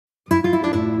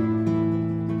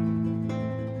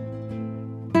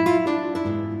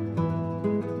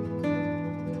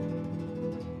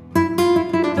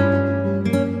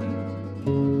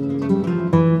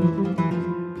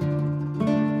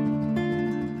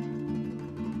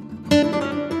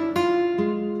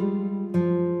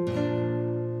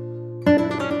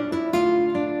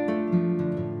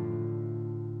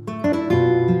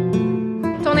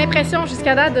impressions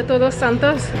jusqu'à date de Todos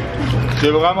Santos? C'est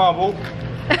vraiment beau.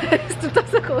 C'est tout le temps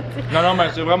ça côté. Non, mais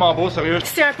c'est vraiment beau, sérieux.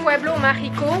 C'est un pueblo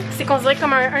mágico. C'est considéré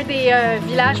comme un des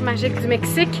villages magiques du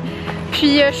Mexique.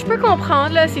 Puis je peux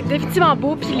comprendre, là, c'est définitivement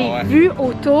beau. Puis les vues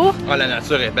autour la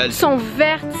nature est belle. Sont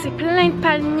vertes, c'est plein de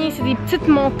palmiers, c'est des petites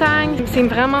montagnes. C'est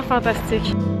vraiment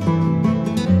fantastique.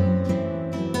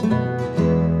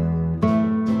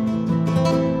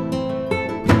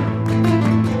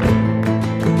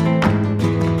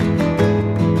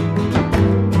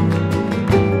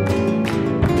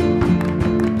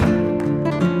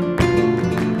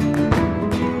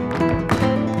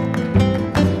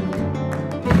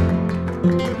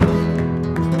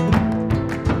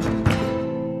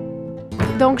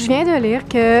 Donc, je viens de lire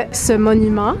que ce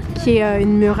monument, qui est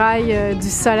une muraille du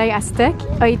soleil aztèque,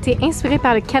 a été inspiré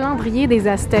par le calendrier des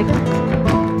Aztèques.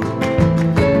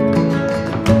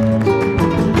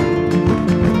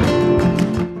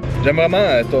 J'aime vraiment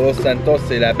Todos Santos,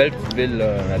 c'est la belle petite ville là,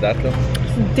 à date. Là.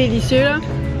 C'est délicieux, là.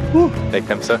 Fait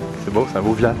comme ça, c'est beau, c'est un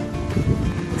beau village.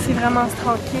 C'est vraiment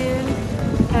tranquille.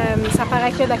 Ça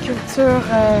paraît qu'il y a de la culture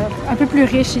un peu plus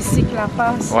riche ici que la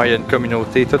face. Ouais, il y a une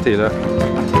communauté, tout est là.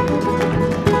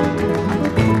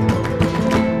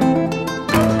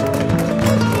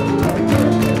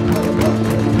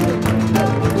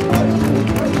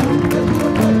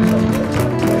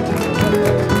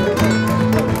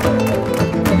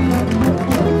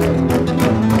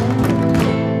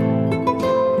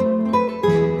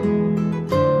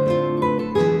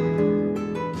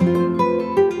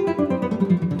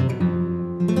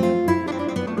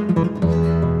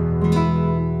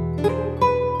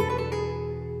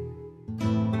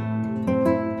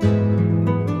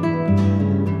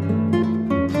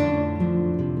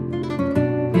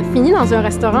 Fini dans un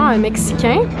restaurant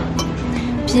mexicain,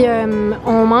 puis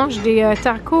on mange des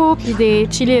tacos puis des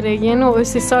chili relleno, eux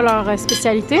c'est ça leur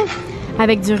spécialité,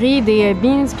 avec du riz, des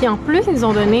beans, puis en plus ils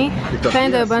ont donné plein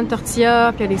de bonnes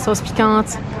tortillas, puis des sauces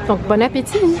piquantes, donc bon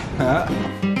appétit! Ah.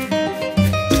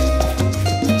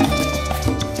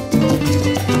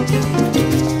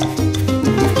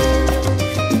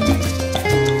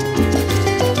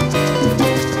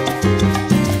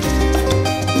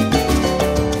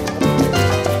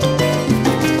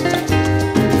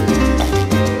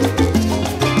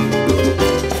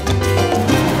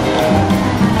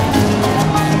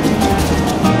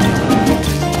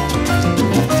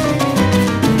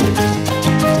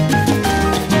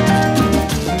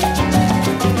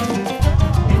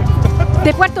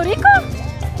 ¿De Puerto Rico?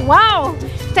 ¡Wow!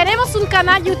 Tenemos un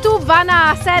canal YouTube, van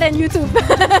a hacer en YouTube.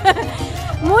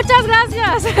 Muchas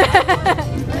gracias.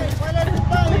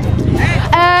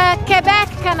 Québec,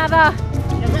 Canadá.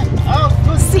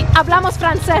 Sí, hablamos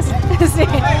francés. Sí.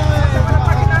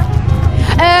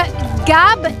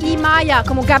 Gab y Maya,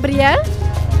 como Gabriel.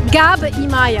 Gab y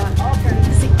Maya.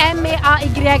 C'est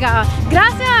M-A-Y-A.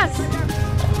 Gracias!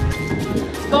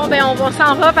 Bon, ben on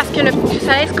s'en va parce que le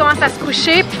soleil commence à se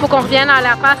coucher, puis il faut qu'on revienne à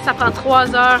La Paz, ça prend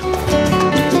 3 heures.